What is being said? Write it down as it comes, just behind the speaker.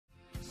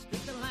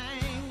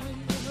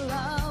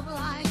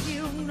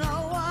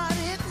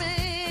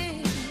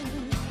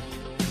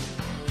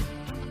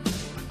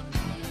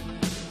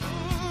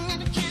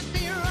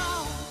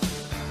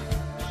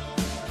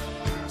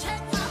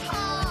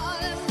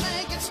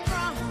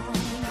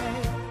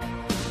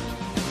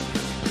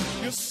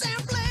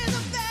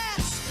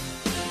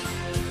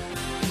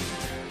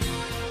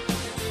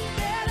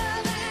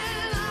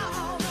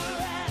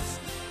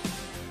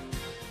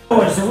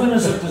Boys, the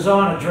winners of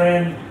Designer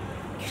Dram,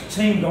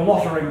 Team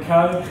Galotta and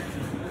Co.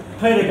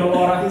 Peter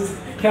Galotta,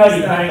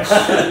 Cody Banks,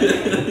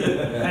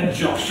 and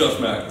Josh. Josh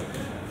Mack.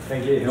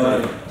 Thank you.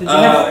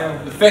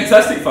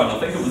 Fantastic fun. I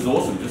think it was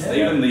awesome. Just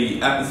even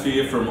the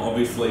atmosphere from,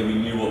 obviously we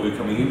knew what we were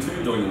coming into,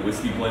 doing a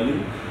whiskey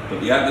blending, but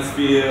the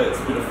atmosphere, it's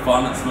a bit of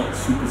fun. It's not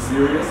super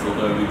serious,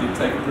 although we did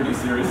take it pretty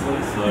seriously.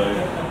 So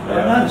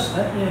I noticed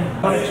that. Yeah.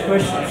 My next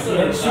question: you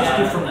had 6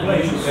 different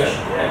blends.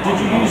 Did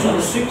you use all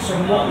 6,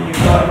 and what were your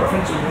favourite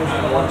principles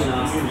of the ones that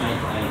you used?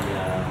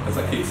 As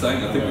I keep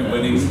saying, I think we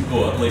went in,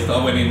 or at least I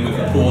went in with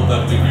the thought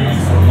that we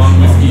used one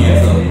whiskey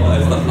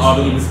as the heart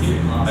of the whiskey,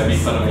 maybe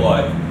kind of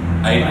like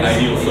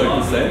 80 or so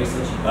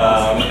 %,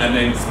 and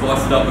then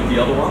splice it up with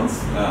the other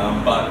ones.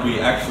 But we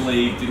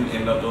actually didn't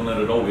end up doing that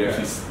at all. We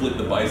actually split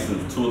the base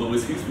of 2 of the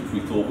whiskies, which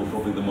we thought were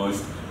probably the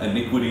most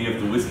iniquity of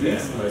the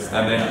whiskies,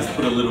 and then just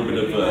put a little bit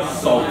of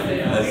salt on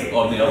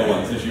the other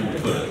ones, as you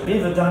would put it. Have you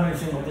ever done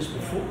anything like this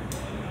before?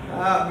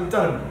 We've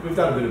done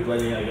a bit of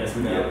blending, I guess,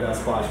 with our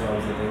spice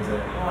rolls and things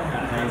at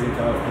Haynes and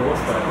Co, of course,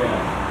 but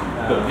yeah.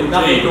 But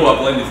nothing who our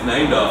blend is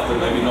named after,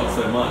 maybe not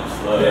so much.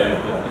 So.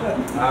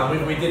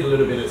 Yeah. We did a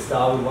little bit at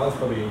Starwood once,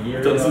 probably a year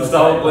ago. Done some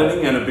Starwood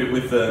blending and a bit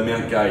with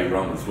Mount Gay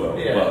rum as well.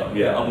 Yeah. But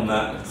yeah, other than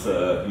that, it's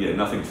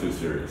nothing too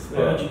serious.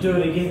 Would you do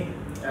it again?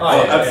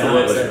 Oh, yeah,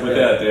 absolutely,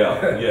 without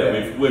doubt. Yeah,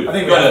 we've I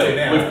think got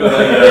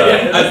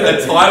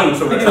a title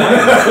to retain.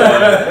 So,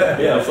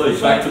 yeah,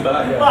 absolutely, back to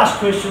back. Last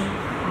question: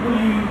 will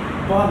you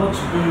buy lots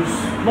of booze,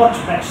 lots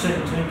of batch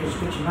 17, because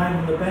put your name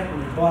on the back,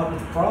 will you buy it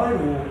with pride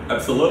or?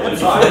 Absolutely,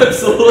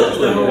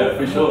 absolutely, yeah,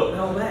 for sure. The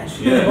whole batch.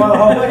 Yeah, buy the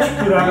whole batch.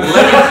 Put it on.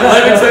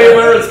 Let me tell you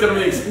where it's going to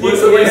be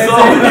exclusively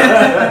sold.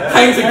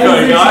 Haynes and Co,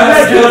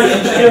 guys.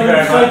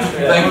 Congratulations,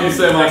 Thank you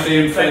so much,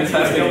 Ian.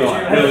 Fantastic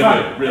night. Really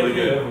good, really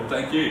good.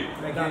 Thank you.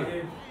 Thank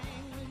you.